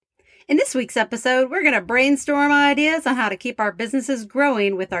In this week's episode, we're going to brainstorm ideas on how to keep our businesses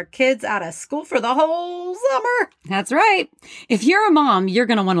growing with our kids out of school for the whole summer. That's right. If you're a mom, you're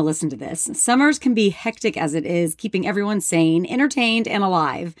going to want to listen to this. Summers can be hectic as it is, keeping everyone sane, entertained, and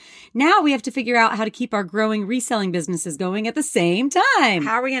alive. Now we have to figure out how to keep our growing reselling businesses going at the same time.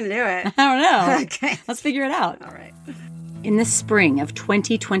 How are we going to do it? I don't know. Okay. Let's figure it out. All right. In the spring of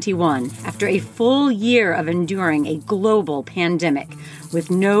 2021, after a full year of enduring a global pandemic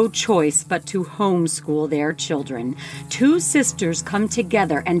with no choice but to homeschool their children, two sisters come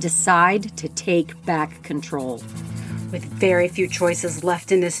together and decide to take back control. With very few choices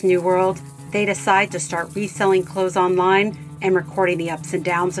left in this new world, they decide to start reselling clothes online and recording the ups and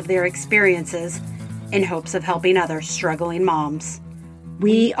downs of their experiences in hopes of helping other struggling moms.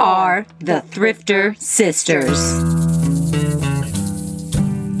 We are the Thrifter Sisters.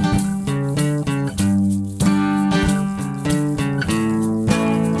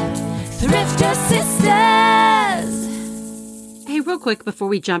 Hey, real quick before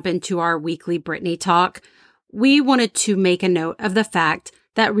we jump into our weekly Brittany talk, we wanted to make a note of the fact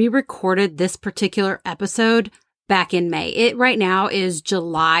that we recorded this particular episode back in May. It right now is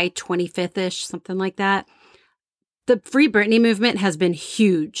July 25th-ish, something like that. The Free Britney movement has been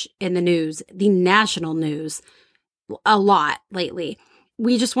huge in the news, the national news, a lot lately.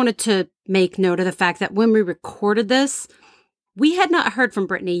 We just wanted to make note of the fact that when we recorded this, we had not heard from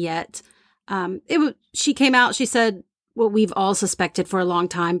Britney yet. She came out, she said what we've all suspected for a long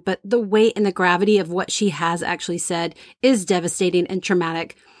time, but the weight and the gravity of what she has actually said is devastating and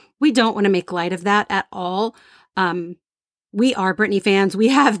traumatic. We don't want to make light of that at all. We are Britney fans. We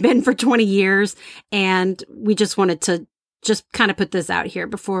have been for 20 years, and we just wanted to just kind of put this out here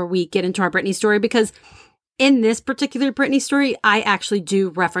before we get into our Britney story, because in this particular Britney story, I actually do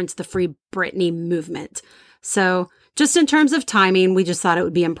reference the Free Britney movement. So just in terms of timing, we just thought it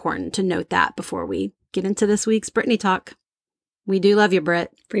would be important to note that before we get into this week's Britney talk. We do love you,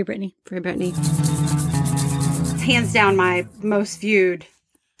 Brit. Free Britney. Free Britney. Hands down my most viewed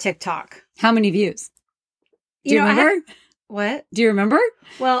TikTok. How many views? Do you remember? What? Do you remember?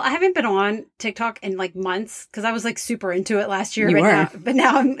 Well, I haven't been on TikTok in like months because I was like super into it last year. You were. But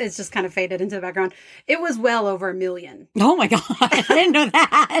now it's just kind of faded into the background. It was well over 1 million. Oh my God. I didn't know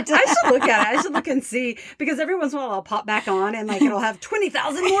that. I should look at it. I should look and see, because every once in a while I'll pop back on and like it'll have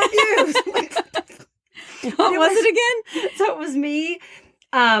 20,000 more views. What was it again? So it was me.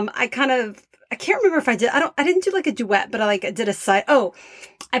 I can't remember if I didn't do like a duet, but I did a side. Oh,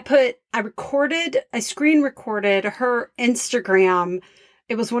 I screen recorded her Instagram.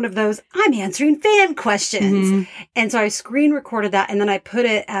 It was one of those, I'm answering fan questions. Mm-hmm. And so I screen recorded that, and then I put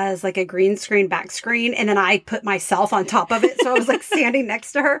it as like a green screen back screen, and then I put myself on top of it. So I was like standing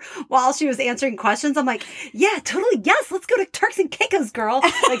next to her while she was answering questions. I'm like, yeah, totally. Yes. Let's go to Turks and Caicos, girl.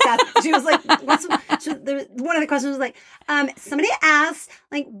 Like that. She was like, one of the questions was like, somebody asked,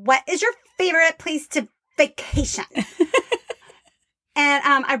 like, what is your favorite place to vacation? And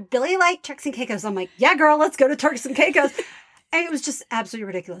I really like Turks and Caicos. I'm like, yeah, girl, let's go to Turks and Caicos. And it was just absolutely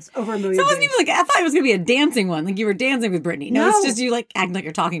ridiculous. Over 1 million. So it wasn't even like, I thought it was going to be a dancing one. Like you were dancing with Britney. No, it's just you like acting like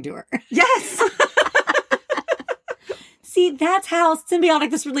you're talking to her. Yes. See, that's how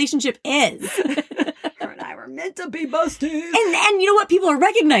symbiotic this relationship is. Her and I were meant to be busted. And you know what? People are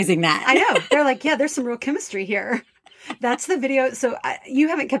recognizing that. I know. They're like, yeah, there's some real chemistry here. That's the video. So you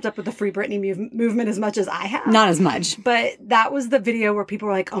haven't kept up with the Free Britney movement as much as I have. Not as much. But that was the video where people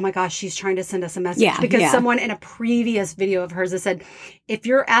were like, oh my gosh, she's trying to send us a message. Yeah, because someone in a previous video of hers has said, if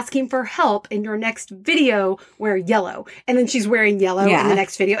you're asking for help in your next video, wear yellow. And then she's wearing yellow in the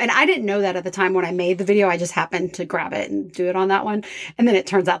next video. And I didn't know that at the time when I made the video. I just happened to grab it and do it on that one. And then it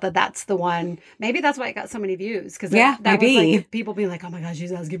turns out that that's the one. Maybe that's why it got so many views. Because that was like people being like, oh my gosh,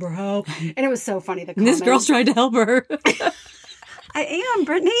 she's asking for help. And it was so funny. The comments. This girl's trying to help her. I am,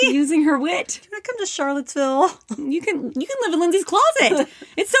 Brittany. Using her wit. Do you want to come to Charlottesville? You can live in Lindsay's closet.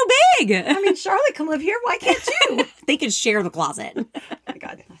 It's so big. I mean, Charlotte can live here. Why can't you? They could share the closet. Oh my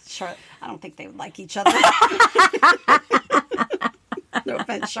God. Charlotte, I don't think they would like each other. No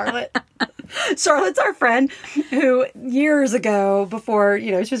offense, Charlotte. Charlotte's our friend who years ago, before,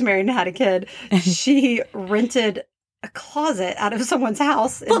 she was married and had a kid, she rented a closet out of someone's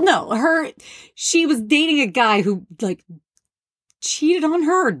house. Well, no, she was dating a guy who like cheated on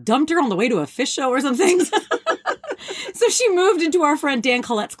her or dumped her on the way to a fish show or something. So she moved into our friend Dan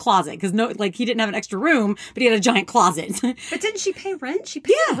Collette's closet because he didn't have an extra room, but he had a giant closet. But didn't she pay rent? She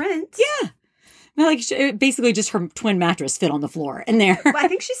paid rent. Yeah. No, basically just her twin mattress fit on the floor in there. Well, I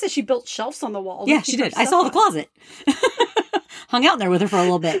think she said she built shelves on the wall. Yeah, she did. I saw the closet. hung out there with her for a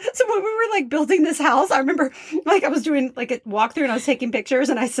little bit. So when we were like building this house, I remember like I was doing like a walkthrough and I was taking pictures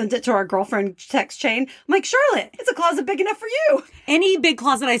and I sent it to our girlfriend text chain. I'm like, Charlotte, it's a closet big enough for you. Any big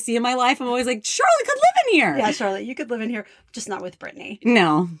closet I see in my life, I'm always like, Charlotte could live in here. Yeah, Charlotte, you could live in here, just not with Brittany.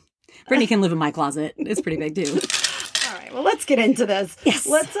 No. Brittany can live in my closet. It's pretty big too. All right, well, let's get into this. Yes.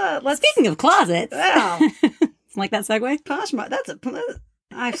 Let's. Speaking of closets. Wow. Like that segue? Poshmark,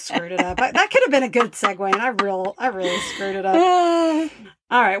 I've screwed it up. That could have been a good segue, and I really screwed it up.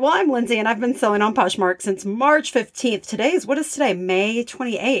 All right. Well, I'm Lindsay, and I've been selling on Poshmark since March 15th. What is today? May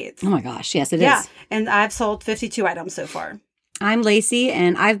 28th. Oh my gosh. Yes, it is. Yeah. And I've sold 52 items so far. I'm Lacey,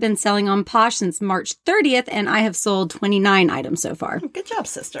 and I've been selling on Posh since March 30th, and I have sold 29 items so far. Oh, good job,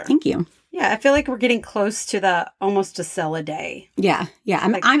 sister. Thank you. Yeah, I feel like we're getting close to the almost a sale a day. Yeah.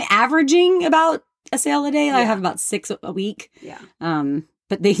 I'm averaging about a sale a day. Yeah. I have about 6 a week. Yeah.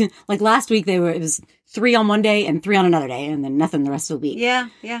 But they like last week it was 3 on one day and 3 on another day, and then nothing the rest of the week. Yeah.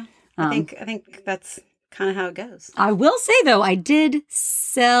 I think that's kind of how it goes. I will say though, I did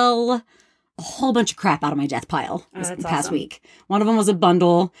sell a whole bunch of crap out of my death pile this past week. One of them was a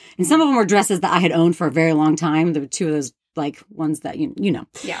bundle, and some of them were dresses that I had owned for a very long time. There were 2 of those like ones that you know.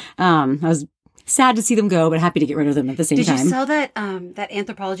 Yeah. I was sad to see them go, but happy to get rid of them at the same time. Did you sell that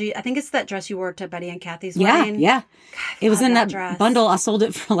Anthropologie? I think it's that dress you wore to Betty and Kathy's wedding. Yeah. God, it was in that dress. bundle. I sold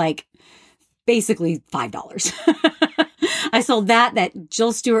it for like basically $5. I sold that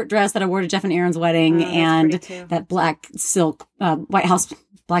Jill Stewart dress that I wore to Jeff and Aaron's wedding, and that black silk White House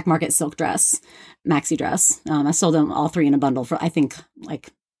black market silk dress, maxi dress. I sold them all 3 in a bundle for I think like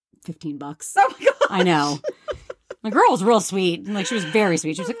 $15. Oh my god! I know. My girl was real sweet. Like, she was very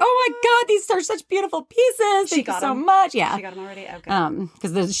sweet. She was like, oh my God, these are such beautiful pieces. Thank you so much. Yeah. She got them already? Okay.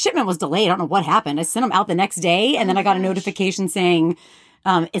 Because the shipment was delayed. I don't know what happened. I sent them out the next day, and then I got a notification saying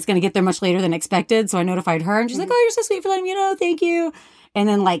it's going to get there much later than expected. So I notified her, and she's like, oh, you're so sweet for letting me know. Thank you. And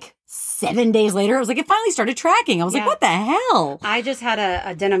then like 7 days later, it was like, it finally started tracking. I was like, what the hell? I just had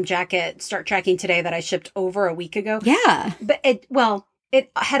a denim jacket start tracking today that I shipped over a week ago. Yeah. But it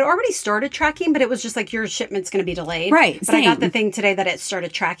had already started tracking, but it was just like, your shipment's going to be delayed. Right. But I got the thing today that it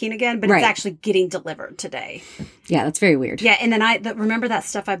started tracking again, but it's actually getting delivered today. Yeah, that's very weird. Yeah. And then remember that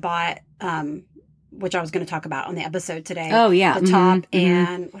stuff I bought, which I was going to talk about on the episode today. Oh, yeah. The top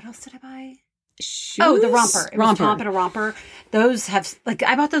and what else did I buy? Shoes? Oh, the romper. It was a top and a romper. Those have, like,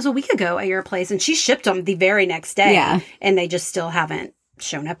 I bought those a week ago at your place, and she shipped them the very next day. Yeah. And they just still haven't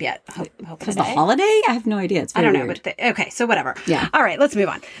shown up yet. Because the holiday? I have no idea. It's very I don't know, weird. but okay, so whatever. Yeah. All right, let's move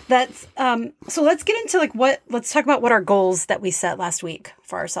on. That's so let's get into like let's talk about what our goals that we set last week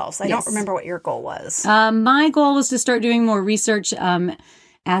for ourselves. I don't remember what your goal was. My goal was to start doing more research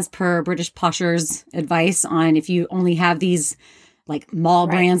as per British Posher's advice on if you only have these like mall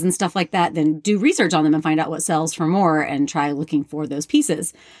brands and stuff like that, then do research on them and find out what sells for more and try looking for those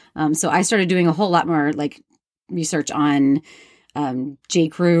pieces. So I started doing a whole lot more like research on J.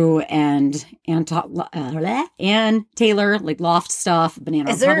 Crew and Ann Taylor, like Loft stuff,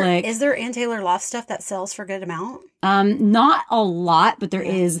 Banana Republic. Is there Ann Taylor Loft stuff that sells for a good amount? Not a lot, but there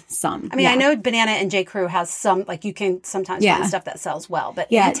is some. I mean, I know Banana and J. Crew has some, like you can sometimes find stuff that sells well, but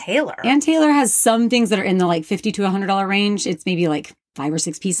Ann Taylor has some things that are in the like $50 to $100 range. It's maybe like 5 or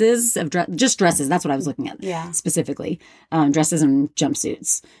 6 pieces of just dresses. That's what I was looking at specifically. Dresses and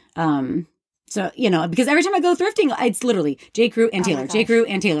jumpsuits. So, you know, because every time I go thrifting, it's literally J. Crew and Taylor, J. Crew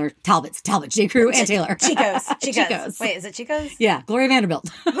and Taylor, Talbot, J. Crew and Taylor. Chico's. Wait, is it Chico's? Yeah, Gloria Vanderbilt.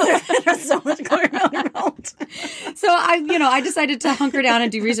 There's so much Gloria Vanderbilt. So I decided to hunker down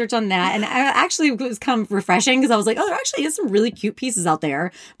and do research on that. And it was kind of refreshing because I was like, oh, there actually is some really cute pieces out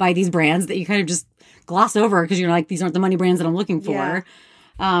there by these brands that you kind of just gloss over because you're like, these aren't the money brands that I'm looking for.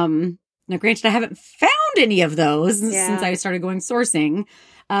 Yeah. Now, granted, I haven't found any of those since I started going sourcing.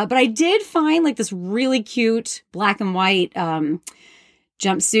 But I did find like this really cute black and white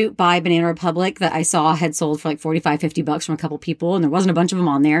jumpsuit by Banana Republic that I saw had sold for like $45-50 from a couple people. And there wasn't a bunch of them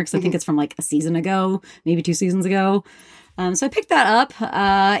on there because I think it's from like a season ago, maybe 2 seasons ago. So I picked that up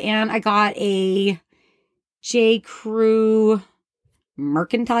and I got a J. Crew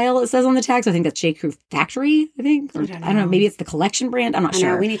Mercantile, it says on the tag. So I think that's J. Crew Factory, I think. I don't know. Maybe it's the collection brand. I'm not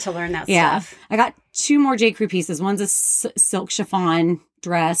sure. We need to learn that stuff. I got 2 more J. Crew pieces. One's a silk chiffon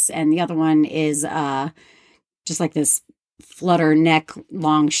dress, and the other one is just like this flutter neck,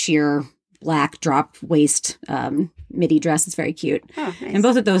 long sheer black drop waist midi dress. It's very cute. Oh, nice. And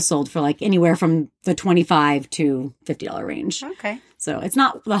both of those sold for like anywhere from the $25 to $50 range. Okay. So it's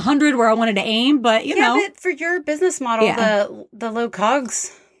not the 100 where I wanted to aim, but you know. But for your business model, the low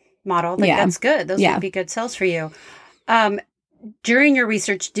COGS model, that's good. Those would be good sales for you. During your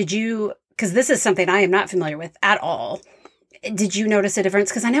research, did you, because this is something I am not familiar with at all, did you notice a difference?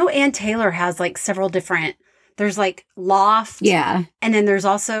 Because I know Ann Taylor has like several different, there's like Loft. Yeah. And then there's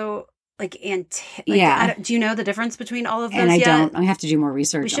also like do you know the difference between all of those And I yet? don't. I have to do more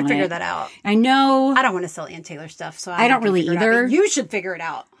research. We should figure that out. I know. I don't want to sell Ann Taylor stuff, so I don't really either. You should figure it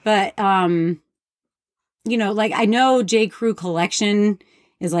out. But you know, like I know J. Crew collection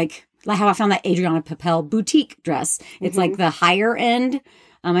is like how I found that Adriana Papel boutique dress. It's like the higher end.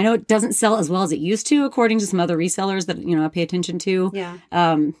 I know it doesn't sell as well as it used to, according to some other resellers that, you know, I pay attention to.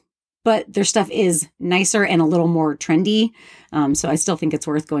 Yeah. But their stuff is nicer and a little more trendy. So I still think it's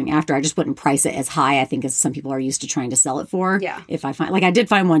worth going after. I just wouldn't price it as high, I think, as some people are used to trying to sell it for. Yeah. If I find, like, I did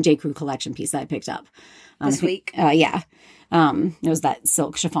find one J. Crew collection piece that I picked up. This week? Yeah. It was that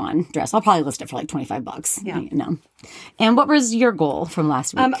silk chiffon dress. I'll probably list it for like $25. Yeah. No. And what was your goal from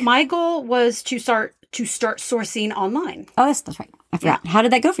last week? My goal was to start sourcing online. Oh, that's right. I forgot. Yeah. How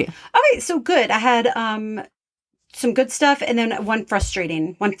did that go for you? Okay, so good. I had some good stuff and then one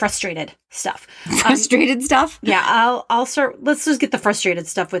frustrated stuff. Frustrated stuff? Yeah, I'll start. Let's just get the frustrated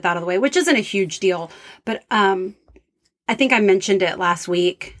stuff out of the way, which isn't a huge deal. But I think I mentioned it last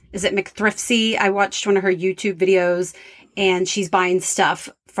week. Is it McThriftsy? I watched one of her YouTube videos and she's buying stuff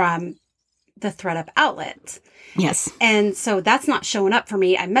from the ThredUp outlet. Yes. And so that's not showing up for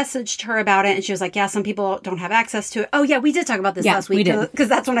me. I messaged her about it and she was like, yeah, some people don't have access to it. Oh, yeah, we did talk about this last week. Because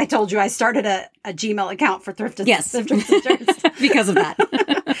that's when I told you I started a Gmail account for Thrift Sisters. Because of that.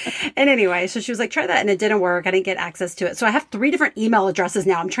 And anyway, so she was like, try that. And it didn't work. I didn't get access to it. So I have 3 different email addresses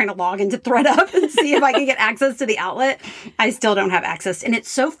now. I'm trying to log into ThredUp and see if I can get access to the outlet. I still don't have access. And it's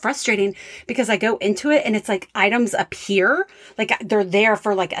so frustrating because I go into it and it's like items appear. Like they're there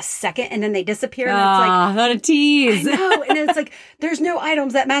for like a second and then they disappear. And it's like, not a tease. I know. And it's like, there's no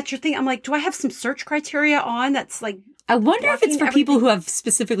items that match your thing. I'm like, do I have some search criteria on that's like, I wonder if it's for people who have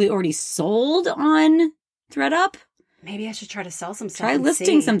specifically already sold on ThredUp. Maybe I should try to sell some stuff. Try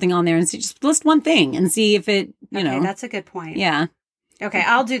listing something on there and see, just list one thing and see if it, you know. That's a good point. Yeah. Okay,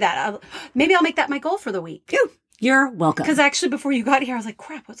 I'll do that. Maybe I'll make that my goal for the week. You're welcome. Because actually, before you got here, I was like,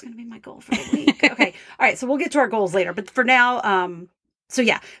 crap, what's going to be my goal for the week? Okay. All right. So we'll get to our goals later. But for now, so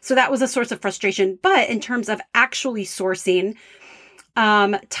that was a source of frustration. But in terms of actually sourcing,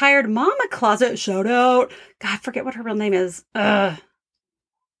 Tired Mama Closet, shout out. God, I forget what her real name is.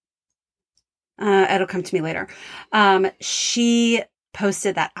 It'll come to me later. She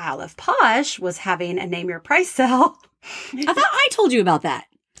posted that Isle of Posh was having a name your price sale. I thought I told you about that.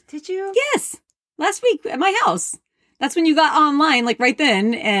 Did you? Yes. Last week at my house. That's when you got online, like right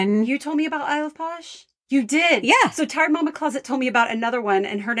then. And you told me about Isle of Posh? You did? Yeah. So Tired Mama Closet told me about another one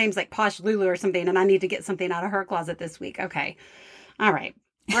and her name's like Posh Lulu or something. And I need to get something out of her closet this week. Okay. All right.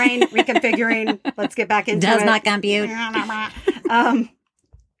 Brain reconfiguring. Let's get back into it. Does not compute.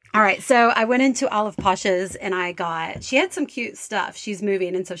 All right, so I went into Olive Posh's and she had some cute stuff. She's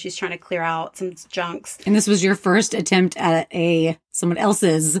moving, and so she's trying to clear out some junks. And this was your first attempt at someone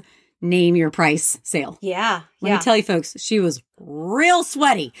else's name your price sale. Yeah. Let me tell you, folks, she was real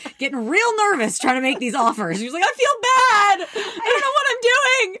sweaty, getting real nervous trying to make these offers. She was like, I feel bad. I don't know what I'm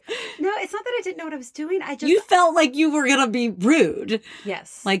doing. No, it's not that I didn't know what I was doing. You felt like you were going to be rude.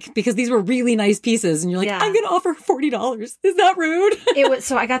 Yes. Like, because these were really nice pieces. And you're like, I'm going to offer $40. Is that rude?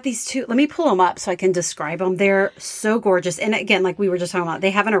 So I got these 2. Let me pull them up so I can describe them. They're so gorgeous. And again, like we were just talking about,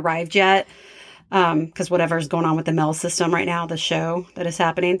 they haven't arrived yet. Because whatever's going on with the mail system right now, the show that is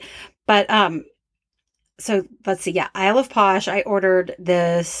happening. But, so let's see. Yeah. Isle of Posh. I ordered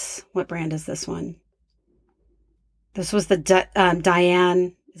this. What brand is this one? This was the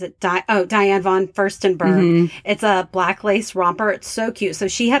Diane. Is it Diane von Furstenberg? Mm-hmm. It's a black lace romper. It's so cute. So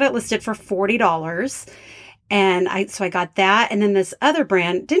she had it listed for $40. And I got that. And then this other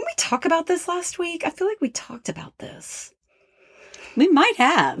brand. Didn't we talk about this last week? I feel like we talked about this. We might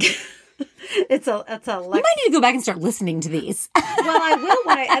have. It's a You might need to go back and start listening to these. Well, I will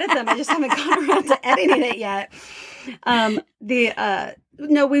when I edit them. I just haven't gone around to editing it yet.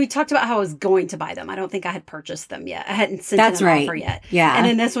 No, we talked about how I was going to buy them. I don't think I had purchased them yet. I hadn't sent an offer yet. Yeah. And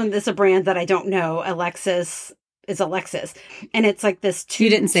then this one, this is a brand that I don't know. Alexis. And it's like this tube. You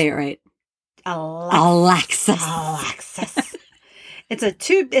didn't say it right. Alexis. It's a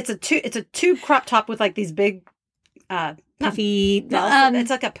tube crop top with like these big puffy. It's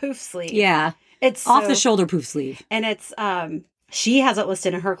like a poof sleeve. Yeah. It's off the shoulder poof sleeve. And it's she has it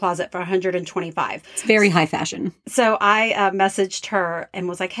listed in her closet for $125. It's very high fashion. So I messaged her and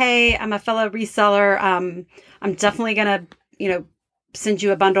was like, "Hey, I'm a fellow reseller. I'm definitely gonna, send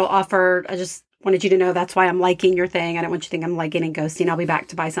you a bundle offer. I just wanted you to know that's why I'm liking your thing. I don't want you to think I'm liking and ghosting. I'll be back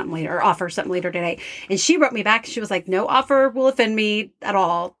to buy something later or offer something later today. And she wrote me back. She was like, no offer will offend me at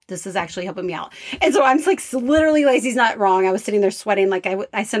all. This is actually helping me out. And so I'm like, literally, Lacey's not wrong. I was sitting there sweating. Like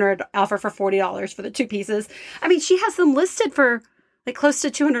I sent her an offer for $40 for the 2 pieces. I mean, she has them listed for like close to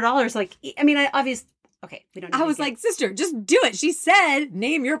 $200. Like, I mean, okay, we don't. I was like, sister, just do it. She said,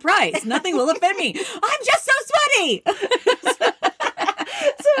 name your price. Nothing will offend me. I'm just so sweaty. So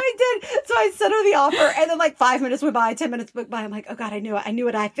I did. So I sent her the offer, and then like 5 minutes went by, 10 minutes went by. I'm like, oh God, I knew it. I knew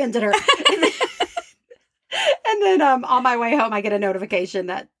it. I offended her. And then on my way home, I get a notification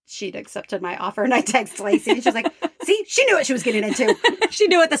that she'd accepted my offer, and I text Lacey, and she's like, see, she knew what she was getting into. She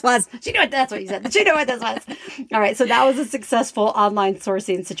knew what this was. She knew what, that's what you said. She knew what this was. All right. So that was a successful online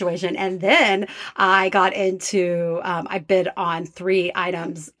sourcing situation. And then I got into, I bid on 3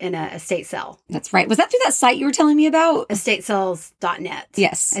 items in an estate sale. That's right. Was that through that site you were telling me about? Estatesales.net.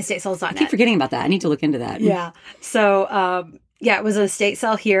 Yes. Estatesales.net. I keep forgetting about that. I need to look into that. Yeah. So, yeah, it was an estate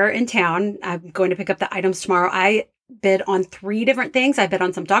sale here in town. I'm going to pick up the items tomorrow. I bid on 3 different things. I bid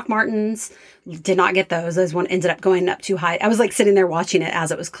on some Doc Martens. Did not get those. Those one ended up going up too high. I was like sitting there watching it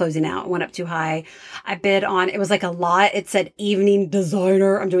as it was closing out. It went up too high. I bid on, it was like a lot. It said evening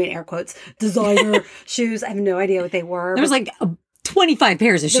designer. I'm doing air quotes. Designer shoes. I have no idea what they were. There was like 25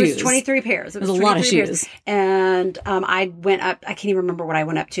 pairs of shoes. There was 23 pairs. It was a lot of shoes. And I went up. I can't even remember what I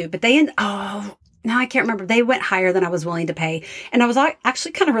went up to. But no, I can't remember. They went higher than I was willing to pay. And I was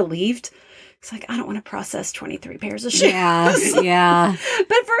actually kind of relieved. It's like, I don't want to process 23 pairs of shoes. Yeah.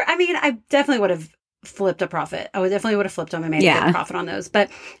 But I definitely would have flipped a profit. I definitely would have flipped them and made a good profit on those.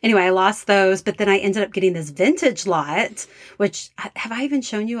 But anyway, I lost those. But then I ended up getting this vintage lot, which, have I even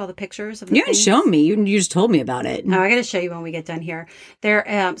shown you all the pictures of the You haven't shown me. You just told me about it. Oh, I got to show you when we get done here.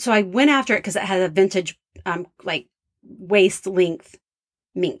 So I went after it because it had a vintage, like waist length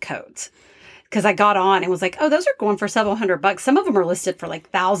mink coat. Because I got on and was like, oh, those are going for several $100. Some of them are listed for like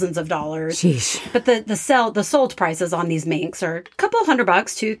thousands of dollars. Jeez. But the sold prices on these minks are a couple $100,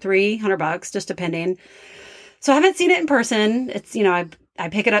 $200-$300, just depending. So I haven't seen it in person. It's, I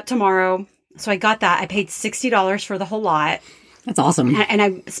pick it up tomorrow. So I got that. I paid $60 for the whole lot. That's awesome. And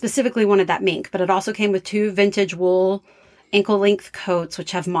I specifically wanted that mink, but it also came with 2 vintage wool ankle-length coats,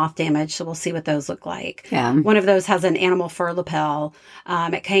 which have moth damage, so we'll see what those look like. Yeah. One of those has an animal fur lapel.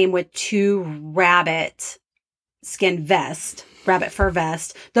 It came with 2 rabbit fur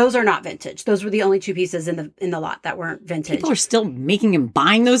vest. Those are not vintage. Those were the only 2 pieces in the lot that weren't vintage. People are still making and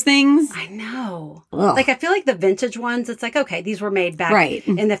buying those things. I know. Ugh. Like, I feel like the vintage ones, it's like, okay, these were made back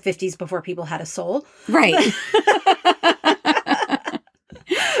in the 50s before people had a soul. Right.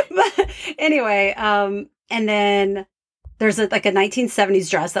 But anyway, and then there's a 1970s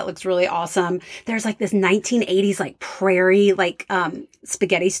dress that looks really awesome. There's like this 1980s like prairie not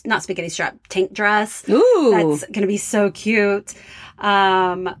spaghetti strap tank dress. Ooh, that's gonna be so cute.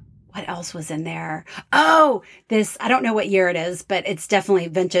 What else was in there? Oh, this, I don't know what year it is, but it's definitely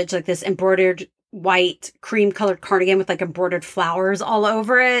vintage. Like this embroidered white cream colored cardigan with like embroidered flowers all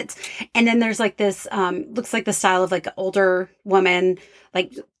over it. And then there's like this, looks like the style of like an older woman,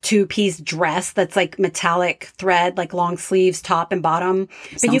 like 2-piece dress that's like metallic thread, like long sleeves, top and bottom.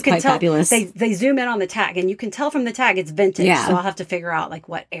 Sounds but you can quite tell fabulous. They zoom in on the tag and you can tell from the tag it's vintage. Yeah. So I'll have to figure out like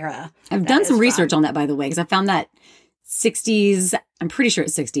what era. I've done some research on that, by the way, because I found that 60s, I'm pretty sure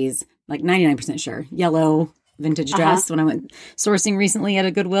it's 60s, like 99% sure, yellow vintage dress when I went sourcing recently at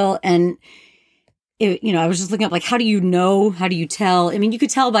a Goodwill. And I was just looking up, like, how do you tell? I mean, you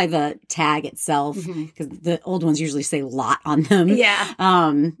could tell by the tag itself, because the old ones usually say lot on them. Yeah.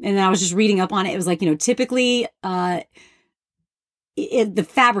 And then I was just reading up on it. It was like, typically, the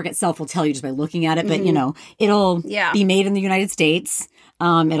fabric itself will tell you just by looking at it, but, it'll be made in the United States.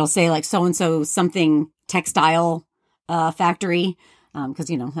 It'll say like so-and-so something textile factory. Because,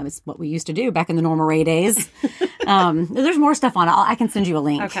 that was what we used to do back in the Norma Rae days. There's more stuff on it. I can send you a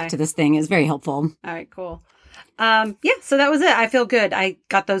link to this thing. It's very helpful. All right, cool. So that was it. I feel good. I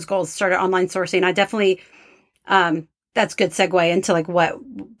got those goals, started online sourcing. I definitely, that's good segue into like what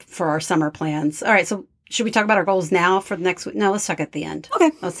for our summer plans. All right, so should we talk about our goals now for the next week? No, let's talk at the end.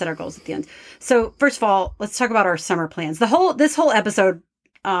 Okay. Let's set our goals at the end. So first of all, let's talk about our summer plans. This whole episode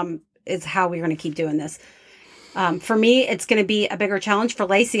is how we're going to keep doing this. For me, it's going to be a bigger challenge. For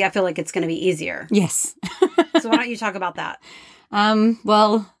Lacey, I feel like it's going to be easier. Yes. So why don't you talk about that?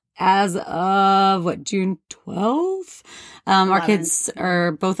 Well, as of June 12th, our kids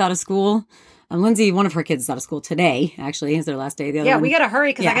are both out of school. Lindsay, one of her kids is out of school today, actually. It's their last day. The other one, we got to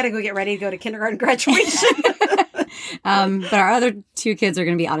hurry because I got to go get ready to go to kindergarten graduation. But our other 2 kids are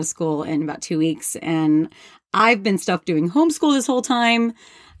going to be out of school in about 2 weeks. And I've been stuck doing homeschool this whole time.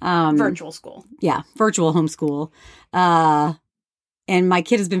 Virtual school. Yeah, virtual homeschool. And my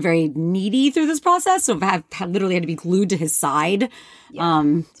kid has been very needy through this process. So I've literally had to be glued to his side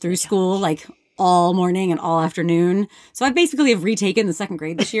through school, like all morning and all afternoon. So I basically have retaken the second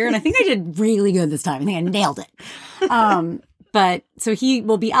grade this year. And I think I did really good this time. I think I nailed it. But so he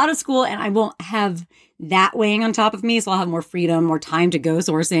will be out of school and I won't have that weighing on top of me. So I'll have more freedom, more time to go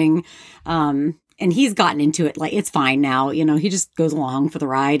sourcing. And he's gotten into it. Like, it's fine now. You know, he just goes along for the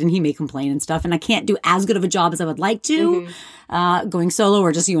ride and he may complain and stuff. And I can't do as good of a job as I would like to, going solo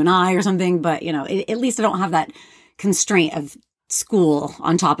or just you and I or something. But, you know, at least I don't have that constraint of school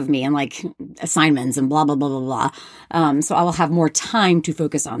on top of me and like assignments and blah, blah, blah, blah, blah. So I will have more time to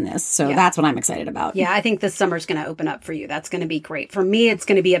focus on this. So that's what I'm excited about. Yeah, I think this summer's going to open up for you. That's going to be great. For me, it's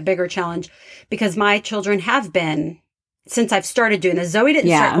going to be a bigger challenge because my children have been, since I've started doing this. Zoe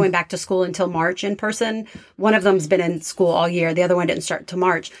didn't start going back to school until March in person. One of them's been in school all year. The other one didn't start until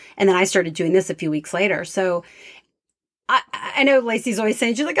March. And then I started doing this a few weeks later. So I know Lacey's always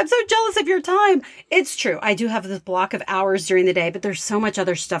saying, she's like, I'm so jealous of your time. It's true. I do have this block of hours during the day, but there's so much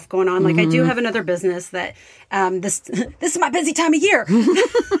other stuff going on. Like I do have another business that this is my busy time of year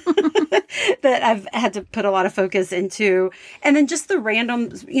that I've had to put a lot of focus into. And then just the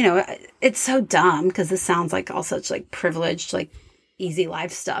random, you know, it's so dumb because this sounds like all such like privileged, like easy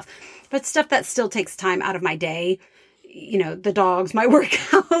life stuff, but stuff that still takes time out of my day. You know, the dogs, my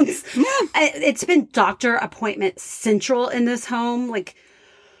workouts. It's been doctor appointment central in this home. Like,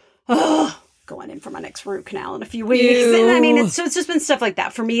 going in for my next root canal in a few weeks. And I mean, it's just been stuff like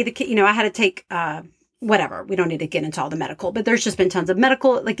that. For me, the kid, you know, I had to take, whatever. We don't need to get into all the medical, but there's just been tons of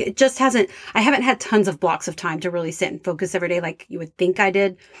medical. Like, it just hasn't, I haven't had tons of blocks of time to really sit and focus every day like you would think I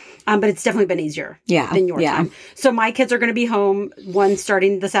did. But it's definitely been easier than your time. So my kids are going to be home, one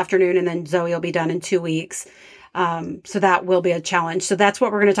starting this afternoon, and then Zoe will be done in 2 weeks. So that will be a challenge. So that's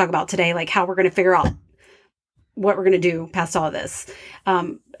what we're going to talk about today, like how we're going to figure out what we're going to do past all of this,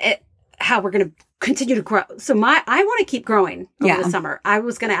 how we're going to continue to grow. So I want to keep growing over the summer. I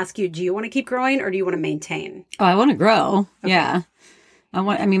was going to ask you, do you want to keep growing or do you want to maintain? Oh, I want to grow. Okay. Yeah.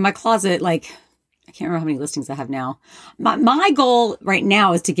 I mean, my closet, like, I can't remember how many listings I have now. My goal right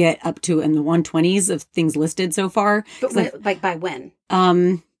now is to get up to in the 120s of things listed so far. But like by when?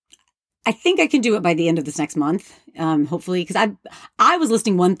 I think I can do it by the end of this next month, hopefully, because I was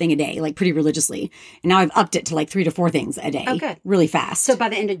listing one thing a day, like pretty religiously, and now I've upped it to like 3 to 4 things a day. Oh, good. Really fast. So by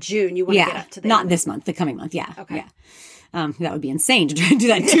the end of June, you want to get up to that? Not this month, the coming month. Yeah. Okay. Yeah. That would be insane to try and do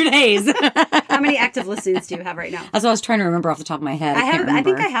that in 2 days. How many active listings do you have right now? That's what I was trying to remember off the top of my head. I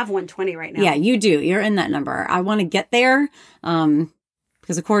think I have 120 right now. Yeah, you do. You're in that number. I want to get there,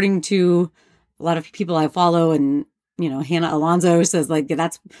 because according to a lot of people I follow and, you know, Hannah Alonso says like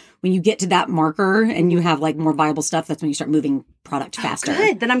that's when you get to that marker and you have like more viable stuff. That's when you start moving product faster.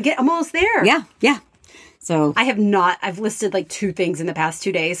 Good. Then I'm almost there. Yeah. Yeah. So I've listed like 2 things in the past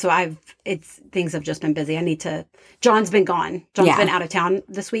 2 days. So things have just been busy. John's been gone. John's been out of town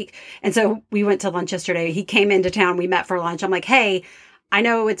this week. And so we went to lunch yesterday. He came into town. We met for lunch. I'm like, hey, I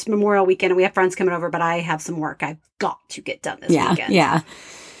know it's Memorial Weekend and we have friends coming over, but I have some work I've got to get done this weekend. Yeah.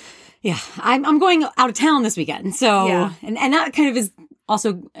 Yeah, I'm going out of town this weekend. So, and that kind of is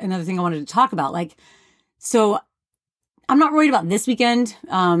also another thing I wanted to talk about. Like, so I'm not worried about this weekend,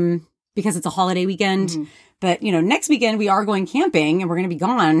 because it's a holiday weekend. Mm-hmm. But, you know, next weekend we are going camping and we're going to be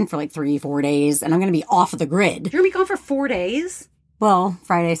gone for like 3-4 days and I'm going to be off of the grid. You're going to be gone for 4 days? Well,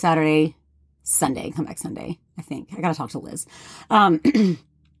 Friday, Saturday, Sunday, come back Sunday, I think. I got to talk to Liz.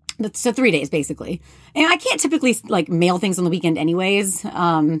 So 3 days basically. And I can't typically like mail things on the weekend anyways.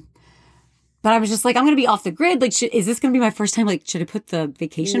 But I was just like, I'm going to be off the grid. Like, is this going to be my first time? Like, should I put the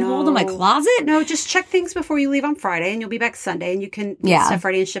vacation hold in my closet? No, just check things before you leave on Friday and you'll be back Sunday and you can get stuff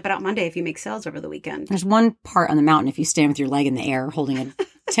ready and ship it out Monday if you make sales over the weekend. There's one part on the mountain, if you stand with your leg in the air holding a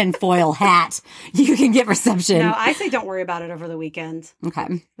tinfoil hat, you can get reception. No, I say don't worry about it over the weekend.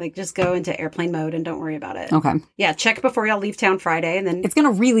 Okay. Like, just go into airplane mode and don't worry about it. Okay. Yeah, check before y'all leave town Friday and then... It's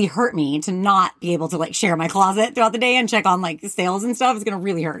going to really hurt me to not be able to, like, share my closet throughout the day and check on, like, sales and stuff. It's going to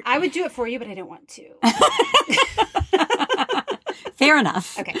really hurt. I would do it for you, but I don't want to. Fair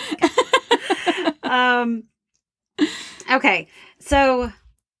enough. Okay. Okay. So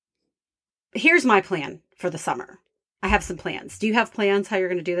here's my plan for the summer. I have some plans. Do you have plans how you're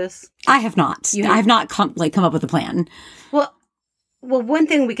going to do this? I have not. I have not come up with a plan. Well, one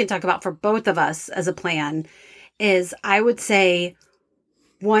thing we can talk about for both of us as a plan is I would say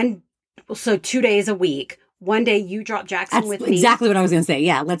 2 days a week. one day you drop Jackson That's with me. exactly what I was going to say.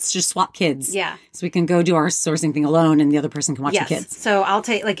 Yeah, let's just swap kids. Yeah. So we can go do our sourcing thing alone and the other person can watch the kids. So I'll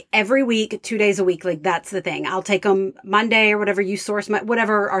take like every week, 2 days a week. Like that's the thing. I'll take them Monday or whatever you source,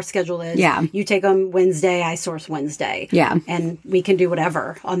 whatever our schedule is. Yeah. You take them Wednesday, I source Wednesday. Yeah. And we can do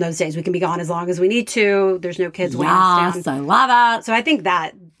whatever on those days. We can be gone as long as we need to. There's no kids weighing us Yes, down. I love it. So I think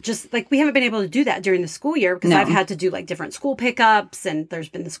that just like we haven't been able to do that during the school year because I've had to do like different school pickups and there's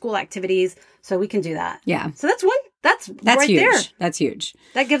been the school activities. So we can do that. Yeah. So that's right huge. there. That's huge.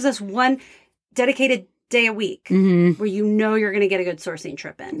 That gives us one dedicated day a week where you know you're going to get a good sourcing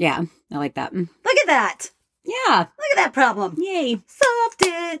trip in. Yeah. I like that. Look at that. Yeah. Look at that problem. Yay. Solved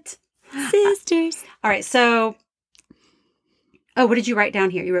it. Sisters. All right. So, what did you write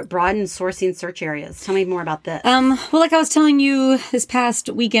down here? You wrote broaden sourcing search areas. Tell me more about this. Well, like I was telling you, this past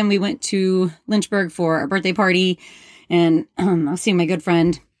weekend, we went to Lynchburg for a birthday party and I was seeing my good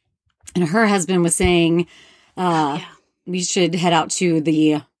friend and her husband was saying, we should head out to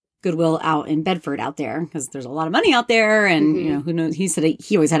the Goodwill out in Bedford out there because there's a lot of money out there. And, you know, who knows? He said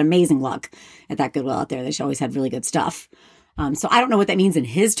he always had amazing luck at that Goodwill out there. They always had really good stuff. So I don't know what that means in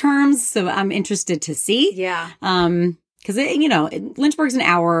his terms. So I'm interested to see. Yeah. Because, you know, Lynchburg's an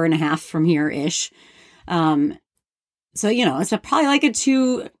hour and a half from here-ish. So, you know, it's probably like a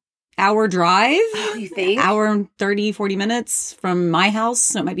 2-hour drive. Oh, you think? Hour and 30, 40 minutes from my house.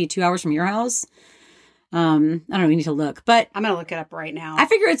 So it might be 2 hours from your house. I don't know. We need to look. But I'm going to look it up right now. I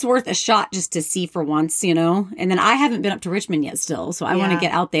figure it's worth a shot just to see for once, you know. And then I haven't been up to Richmond yet still. So I want to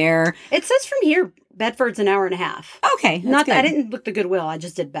get out there. It says from here, Bedford's an hour and a half. Okay. That's good. I didn't look the Goodwill. I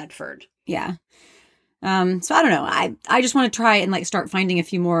just did Bedford. Yeah. So I don't know. I just want to try and like start finding a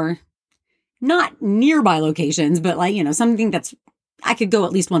few more, not nearby locations, but like, you know, something that's, I could go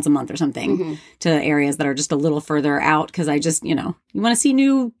at least once a month or something to areas that are just a little further out. Cause I just, you know, you want to see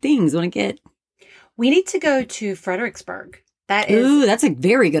new things, want to get. We need to go to Fredericksburg. Ooh, that's a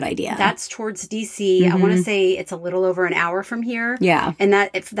very good idea. That's towards DC. I want to say it's a little over an hour from here. Yeah. And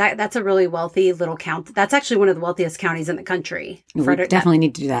that's a really wealthy little county. That's actually one of the wealthiest counties in the country. We definitely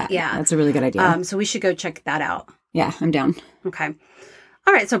need to do that. Yeah. That's a really good idea. So we should go check that out. Yeah, I'm down. Okay.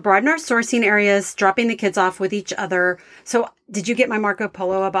 All right. So broaden our sourcing areas, dropping the kids off with each other. So did you get my Marco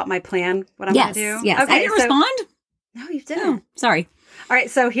Polo about my plan? What I'm going to do? Yes. Okay, I didn't respond. No, you didn't. Oh, sorry. All right.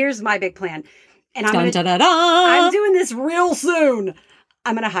 So here's my big plan. And I'm doing this real soon.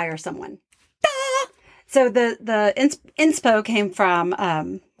 I'm going to hire someone. So the inspo came from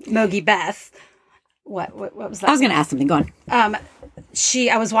Mogi Beth. What was that? I was going to ask something. Go on.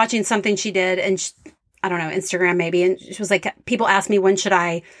 I was watching something she did, and I don't know, Instagram maybe, and she was like, people ask me, when should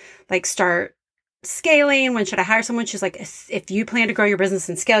I like start scaling? When should I hire someone? She's like, if you plan to grow your business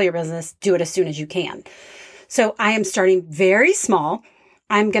and scale your business, do it as soon as you can. So I am starting very small.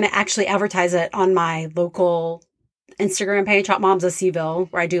 I'm going to actually advertise it on my local Instagram page, Hot Moms of Seaville,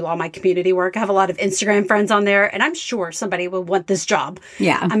 where I do all my community work. I have a lot of Instagram friends on there, and I'm sure somebody will want this job.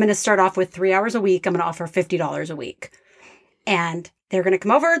 Yeah. I'm going to start off with 3 hours a week. I'm going to offer $50 a week. And they're going to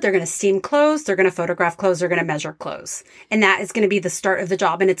come over. They're going to steam clothes. They're going to photograph clothes. They're going to measure clothes. And that is going to be the start of the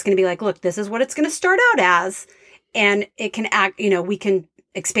job. And it's going to be like, look, this is what it's going to start out as. And it can act, you know, we can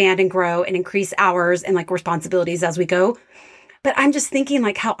expand and grow and increase hours and like responsibilities as we go. But I'm just thinking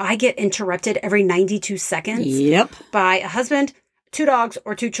like how I get interrupted every 92 seconds by a husband, 2 dogs,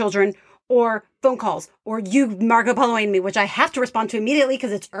 or 2 children, or phone calls, or you Marco Poloing me, which I have to respond to immediately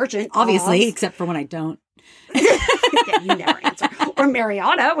because it's urgent. Obviously, except for when I don't. Yeah, you never answer. Or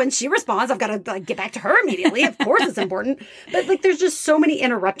Mariana, when she responds, I've got to like get back to her immediately. Of course it's important. But like there's just so many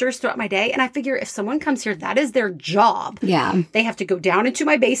interrupters throughout my day. And I figure if someone comes here, that is their job. Yeah. They have to go down into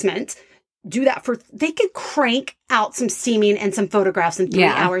my basement, do that they could crank out some steaming and some photographs in 3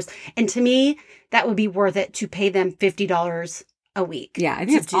 hours. And to me, that would be worth it to pay them $50 a week. Yeah, I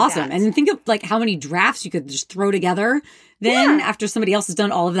think it's awesome. That. And think of like how many drafts you could just throw together then after somebody else has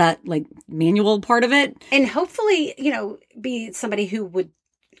done all of that like manual part of it. And hopefully, you know, be somebody who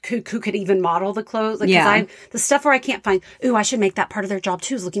could even model the clothes. Like, the stuff where I can't find, I should make that part of their job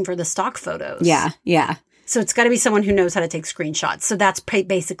too, is looking for the stock photos. Yeah, yeah. So it's got to be someone who knows how to take screenshots. So that's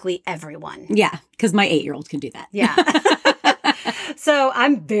basically everyone. Yeah, because my 8-year-old can do that. Yeah. So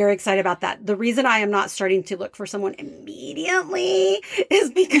I'm very excited about that. The reason I am not starting to look for someone immediately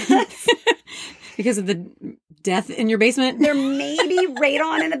is because of the death in your basement. There may be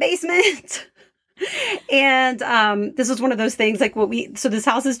radon in the basement. And this was one of those things like so this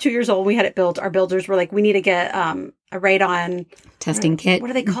house is 2 years old. We had it built. Our builders were like, we need to get a radon testing kit. What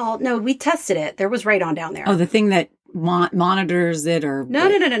are they called? No, we tested it. There was radon down there. Oh, the thing that monitors it or no.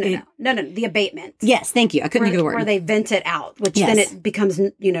 The abatement. Yes, thank you. I couldn't think of the word. Where they vent it out, which then it becomes,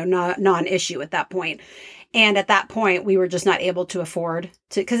 non-issue at that point. And at that point, we were just not able to afford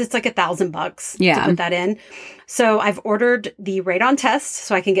to, because it's like $1,000 to put that in. So I've ordered the radon test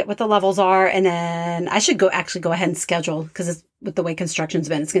so I can get what the levels are. And then I should go ahead and schedule, because it's with the way construction's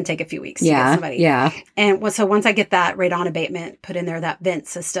been, it's going to take a few weeks to get somebody. Yeah. And so once I get that radon abatement put in there, that vent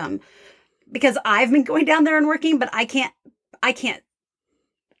system, because I've been going down there and working, but I can't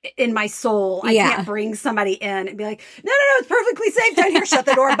in my soul, I can't bring somebody in and be like, no, it's perfectly safe down here. Shut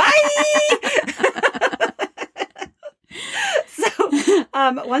the door. Bye. So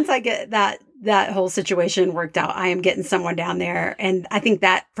once I get that whole situation worked out, I am getting someone down there. And I think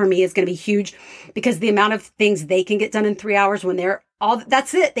that for me is going to be huge, because the amount of things they can get done in 3 hours when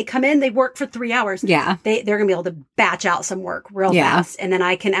that's it. They come in, they work for 3 hours. Yeah. They're going to be able to batch out some work real fast. And then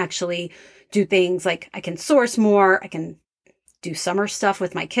I can actually do things like I can source more. I can do summer stuff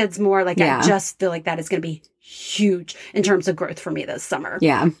with my kids more. Like, I just feel like that is going to be huge in terms of growth for me this summer.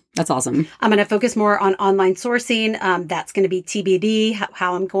 Yeah, that's awesome. I'm going to focus more on online sourcing. That's going to be TBD,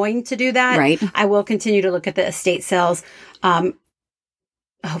 how I'm going to do that. Right. I will continue to look at the estate sales.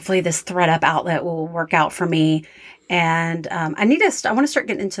 Hopefully this ThredUp outlet will work out for me. And I want to start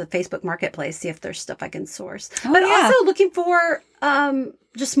getting into the Facebook Marketplace, see if there's stuff I can source. But also looking for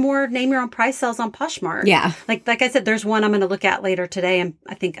just more name your own price sales on Poshmark. Yeah. Like I said, there's one I'm going to look at later today, and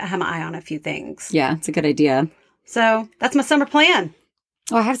I think I have my eye on a few things. Yeah, it's a good idea. So that's my summer plan.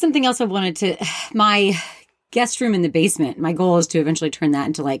 Oh, I have something else I wanted to. My guest room in the basement. My goal is to eventually turn that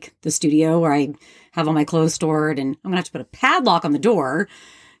into like the studio where I have all my clothes stored, and I'm going to have to put a padlock on the door,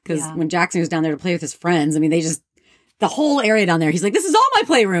 because when Jackson was down there to play with his friends, I mean, the whole area down there, he's like, this is all my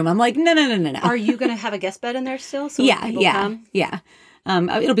playroom. I'm like, no. Are you going to have a guest bed in there still? So come? Yeah.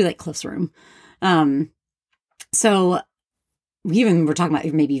 It'll be like Cliff's room. So we even were talking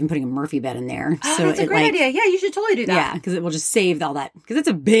about maybe even putting a Murphy bed in there. Oh, so that's a great idea. Yeah, you should totally do that. Yeah, because it will just save all that, because it's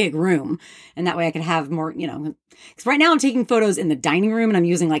a big room. And that way I could have more, because right now I'm taking photos in the dining room and I'm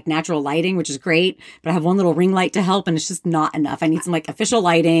using like natural lighting, which is great. But I have one little ring light to help, and it's just not enough. I need some like official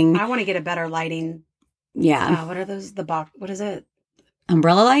lighting. I want to get a better lighting. Yeah. What are those? What is it?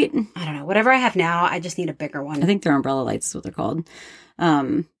 Umbrella light? I don't know. Whatever I have now, I just need a bigger one. I think they're umbrella lights is what they're called.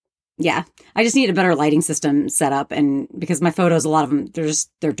 Yeah, I just need a better lighting system set up, and because my photos, a lot of them,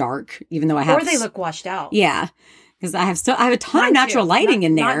 they're dark, even though I have. Or they look washed out. Yeah, because I have a ton of natural lighting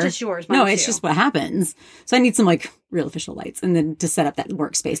in there. Not just yours. No, it's just what happens. So I need some like real official lights, and then to set up that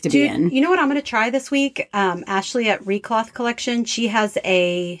workspace to be in. You know what I'm going to try this week? Ashley at Recloth Collection, she has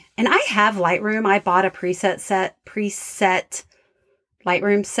and I have Lightroom. I bought a preset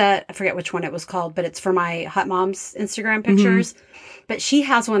Lightroom set. I forget which one it was called, but it's for my Hot Moms Instagram pictures. Mm-hmm. But she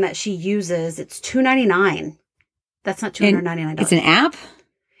has one that she uses. It's $299. That's not $299. It's an app?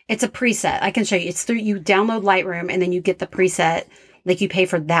 It's a preset. I can show you. It's you download Lightroom, and then you get the preset. Like, you pay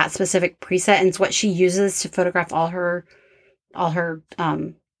for that specific preset, and it's what she uses to photograph all her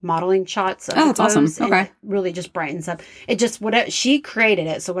modeling shots. Oh, that's awesome. Okay. It really just brightens up. It just, whatever she created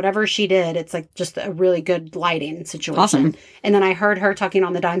it. So whatever she did, it's like just a really good lighting situation. Awesome. And then I heard her talking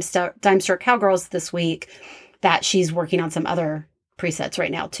on the Dime Store Cowgirls this week that she's working on some other presets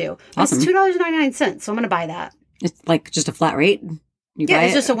right now too. Awesome. It's $2.99. So I'm going to buy that. It's like just a flat rate.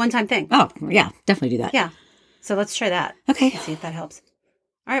 It's just a one-time thing. Oh, yeah. Definitely do that. Yeah. So let's try that. Okay. Let's see if that helps.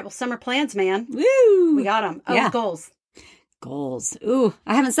 All right. Well, summer plans, man. Woo! We got them. Oh, yeah. Goals. Ooh,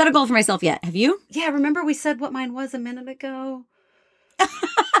 I haven't set a goal for myself yet. Have you? Yeah. Remember we said what mine was a minute ago?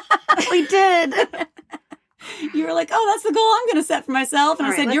 We did. You were like, oh, that's the goal I'm going to set for myself. And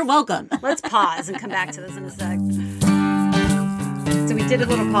I said, you're welcome. Let's pause and come back to this in a sec. So we did a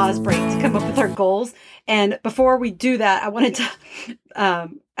little pause break to come up with our goals. And before we do that, I wanted to,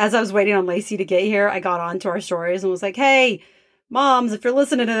 as I was waiting on Lacey to get here, I got on to our stories and was like, hey, moms, if you're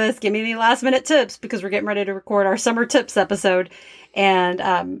listening to this, give me any last minute tips, because we're getting ready to record our summer tips episode.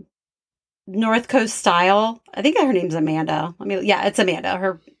 And North Coast Style, I think her name's Amanda. It's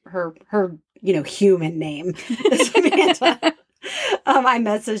Amanda. Her human name is Amanda. I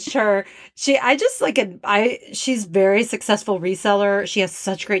messaged her. She's very successful reseller. She has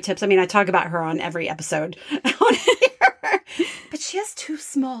such great tips. I mean, I talk about her on every episode on here, but she has 2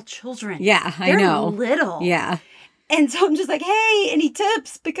 small children. Yeah, I know. They're little. Yeah. And so I'm just like, hey, any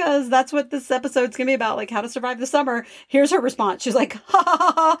tips? Because that's what this episode's going to be about, like how to survive the summer. Here's her response. She's like, ha, ha,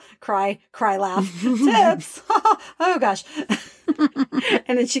 ha, ha, cry, laugh. Tips. Oh, gosh.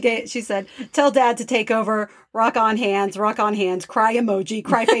 And then she said, tell dad to take over, rock on hands, cry emoji,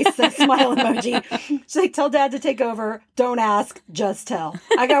 cry face, smile emoji. She's like, tell dad to take over. Don't ask, just tell.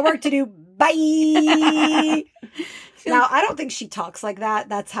 I got work to do. Bye. Now, I don't think she talks like that.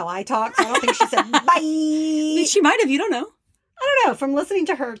 That's how I talk. So I don't think she said, bye. She might have. You don't know. I don't know. From listening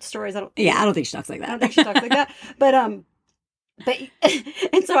to her stories, I don't think she talks like that. I don't think she talks like that. But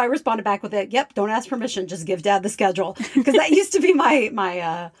and so I responded back with it. Yep, don't ask permission. Just give Dad the schedule, because that used to be my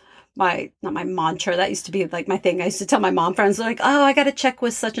not my mantra. That used to be like my thing. I used to tell my mom friends, like, oh, I got to check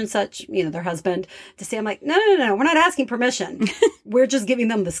with such and such, their husband, to see. I'm like, no, we're not asking permission. We're just giving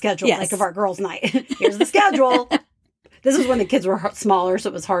them the schedule, like of our girls' night. Here's the schedule. This is when the kids were smaller, so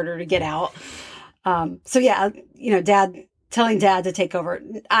it was harder to get out. So yeah, telling Dad to take over.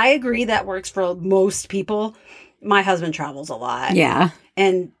 I agree that works for most people. My husband travels a lot. Yeah.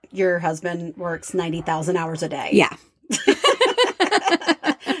 And your husband works 90,000 hours a day. Yeah.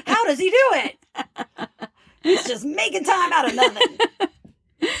 How does he do it? He's just making time out of nothing.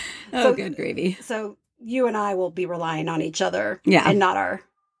 Good gravy. So you and I will be relying on each other. Yeah. And not our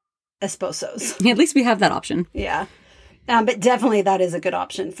esposos. At least we have that option. Yeah. But definitely that is a good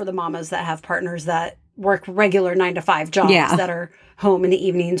option for the mamas that have partners that work regular 9-to-5 jobs that are home in the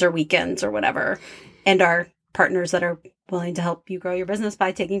evenings or weekends or whatever. And our partners that are willing to help you grow your business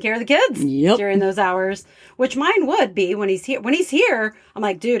by taking care of the kids during those hours, which mine would be when he's here. When he's here, I'm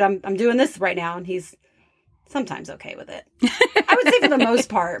like, dude, I'm doing this right now. And he's sometimes okay with it. I would say for the most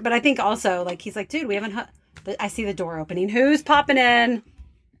part. But I think also, like, he's like, dude, we haven't... I see the door opening. Who's popping in?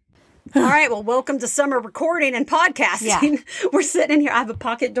 All right, well, welcome to summer recording and podcasting. Yeah. We're sitting in here. I have a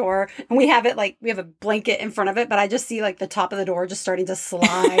pocket door, and we have it we have a blanket in front of it, but I just see the top of the door just starting to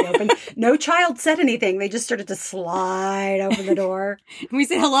slide open. No child said anything. They just started to slide open the door. And we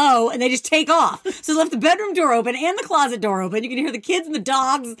said hello, and they just take off. So they left the bedroom door open and the closet door open. You can hear the kids and the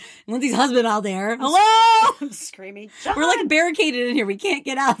dogs and Lindsay's husband out there. Hello! I'm screaming, John! We're barricaded in here. We can't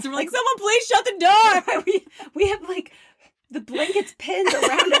get out. So we're like, someone please shut the door. we have the blankets pinned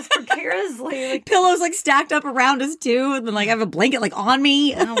around us precariously. Pillows stacked up around us too. And then I have a blanket on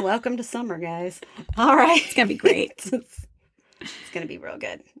me. Oh, welcome to summer, guys. All right. It's going to be great. It's going to be real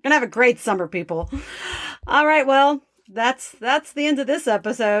good. We're going to have a great summer, people. All right. Well, that's the end of this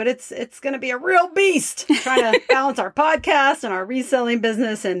episode. It's going to be a real beast trying to balance our podcast and our reselling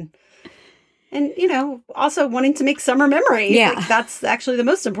business and also wanting to make summer memories. Yeah. That's actually the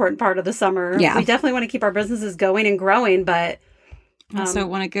most important part of the summer. Yeah. We definitely want to keep our businesses going and growing, but also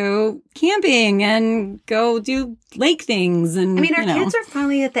want to go camping and go do lake things. And our kids are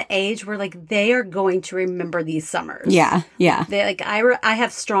finally at the age where they are going to remember these summers. Yeah. Yeah. They I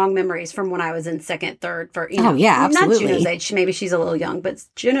have strong memories from when I was in second, third for, oh yeah, absolutely. Not Juno's age. Maybe she's a little young, but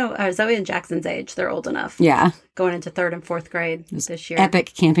Zoe and Jackson's age, they're old enough. Yeah. Going into third and fourth grade this year.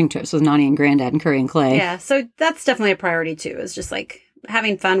 Epic camping trips with Nani and Granddad and Curry and Clay. Yeah. So that's definitely a priority too, is just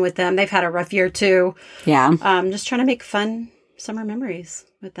having fun with them. They've had a rough year too. Yeah. Just trying to make fun summer memories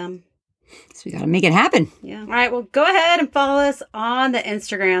with them. So we got to make it happen. Yeah. All right. Well, go ahead and follow us on the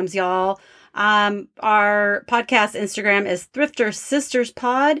Instagrams, y'all. Our podcast Instagram is Thrifter Sisters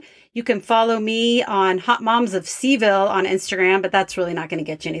Pod. You can follow me on Hot Moms of Seville on Instagram, but that's really not going to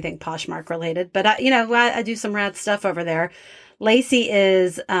get you anything Poshmark related. But I do some rad stuff over there. Lacey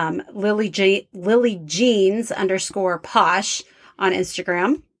is Lily Jeans _posh on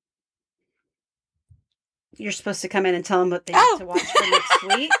Instagram. You're supposed to come in and tell them what they need to watch for next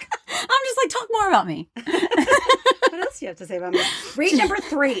week. I'm just talk more about me. What else do you have to say about me? Read number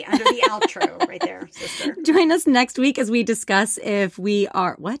 3 under the outro right there, sister. Join us next week as we discuss if we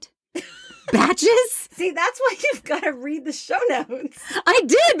are, what? Batches? See, that's why you've got to read the show notes. I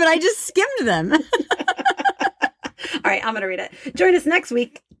did, but I just skimmed them. All right, I'm going to read it. Join us next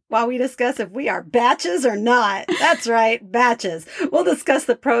week while we discuss if we are batches or not. That's right, batches. We'll discuss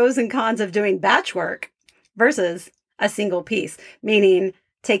the pros and cons of doing batch work versus a single piece, meaning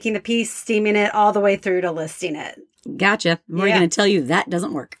taking the piece, steaming it all the way through to listing it. Gotcha. We're going to tell you that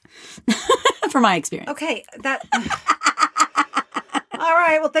doesn't work from my experience. Okay. All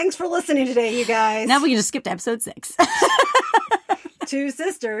right. Well, thanks for listening today, you guys. Now we can just skip to episode 6. 2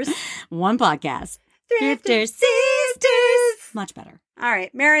 sisters. 1 podcast. Thrifter Sisters. Much better. All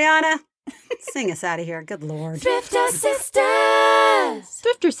right. Mariana, sing us out of here. Good Lord. Thrifter Sisters.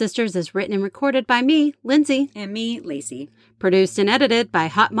 Thrifter Sisters is written and recorded by me, Lindsay. And me, Lacey. Produced and edited by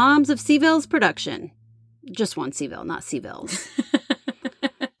Hot Moms of Seville's Production. Just one Seville, not Seville's.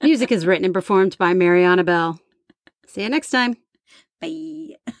 Music is written and performed by Mariana Bell. See you next time.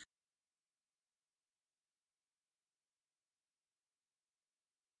 Bye.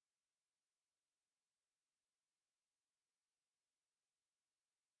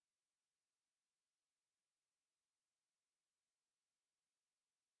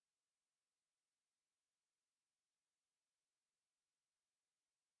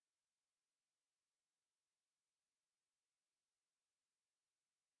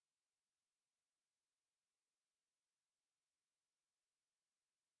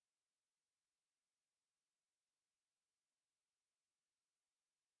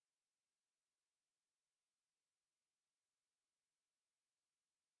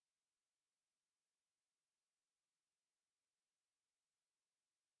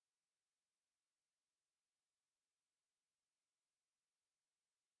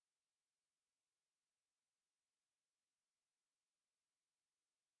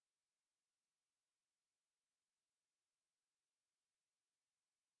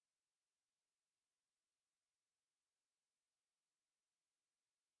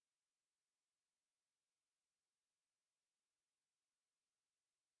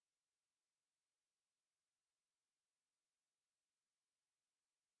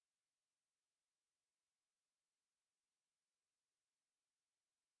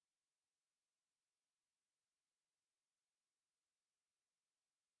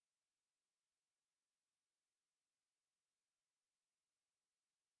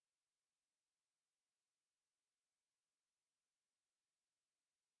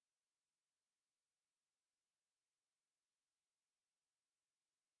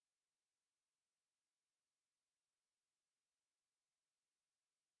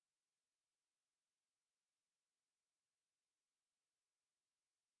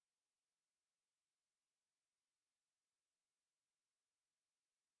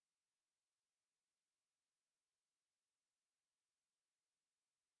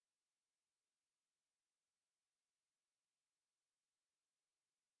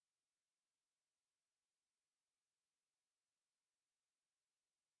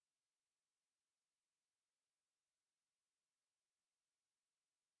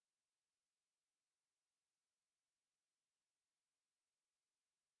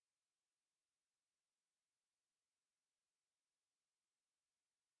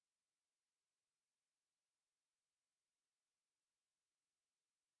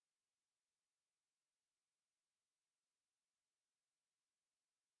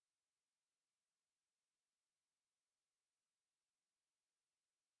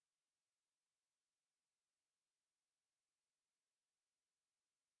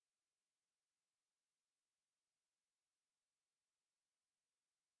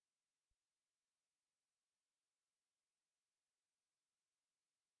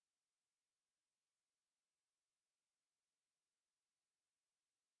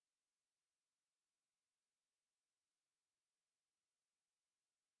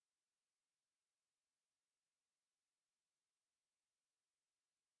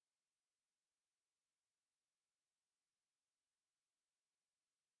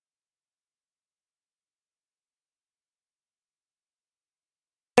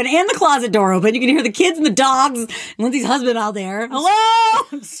 And the closet door open. You can hear the kids and the dogs and Lindsay's husband out there. Hello!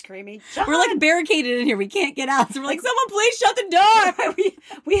 I'm screaming. John! We're like barricaded in here. We can't get out. So we're like, someone please shut the door.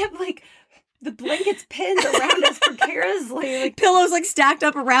 we have like the blankets pinned around us precariously. Like, pillows like stacked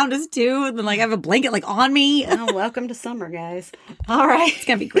up around us too. And then like I have a blanket like on me. oh, welcome to summer, guys. All right. It's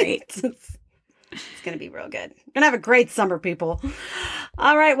going to be great. It's going to be real good. We're going to have a great summer, people.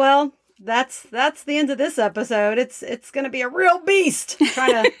 All right. Well, that's the end of this episode. It's going to be a real beast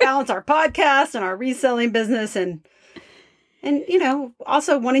trying to balance our podcast and our reselling business and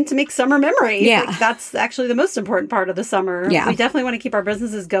also wanting to make summer memories. Yeah. Like, that's actually the most important part of the summer. Yeah. We definitely want to keep our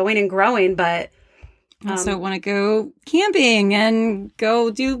businesses going and growing, but also want to go camping and go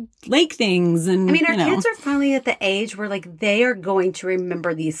do lake things. And I mean, our kids are finally at the age where like they are going to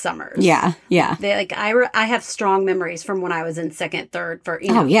remember these summers. Yeah. Yeah. They like I have strong memories from when I was in second, third for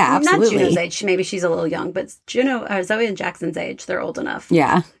Oh yeah, absolutely. Not Juno's age. Maybe she's a little young, but Zoe and Jackson's age, they're old enough.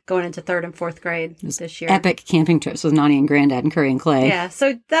 Yeah. Going into third and fourth grade this year. Epic camping trips with Nani and Granddad and Curry and Clay. Yeah.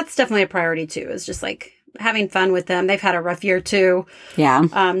 So that's definitely a priority too, is just like having fun with them. They've had a rough year too. Yeah.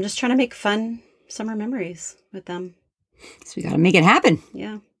 Just trying to make fun summer memories with them. So we got to make it happen.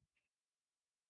 Yeah.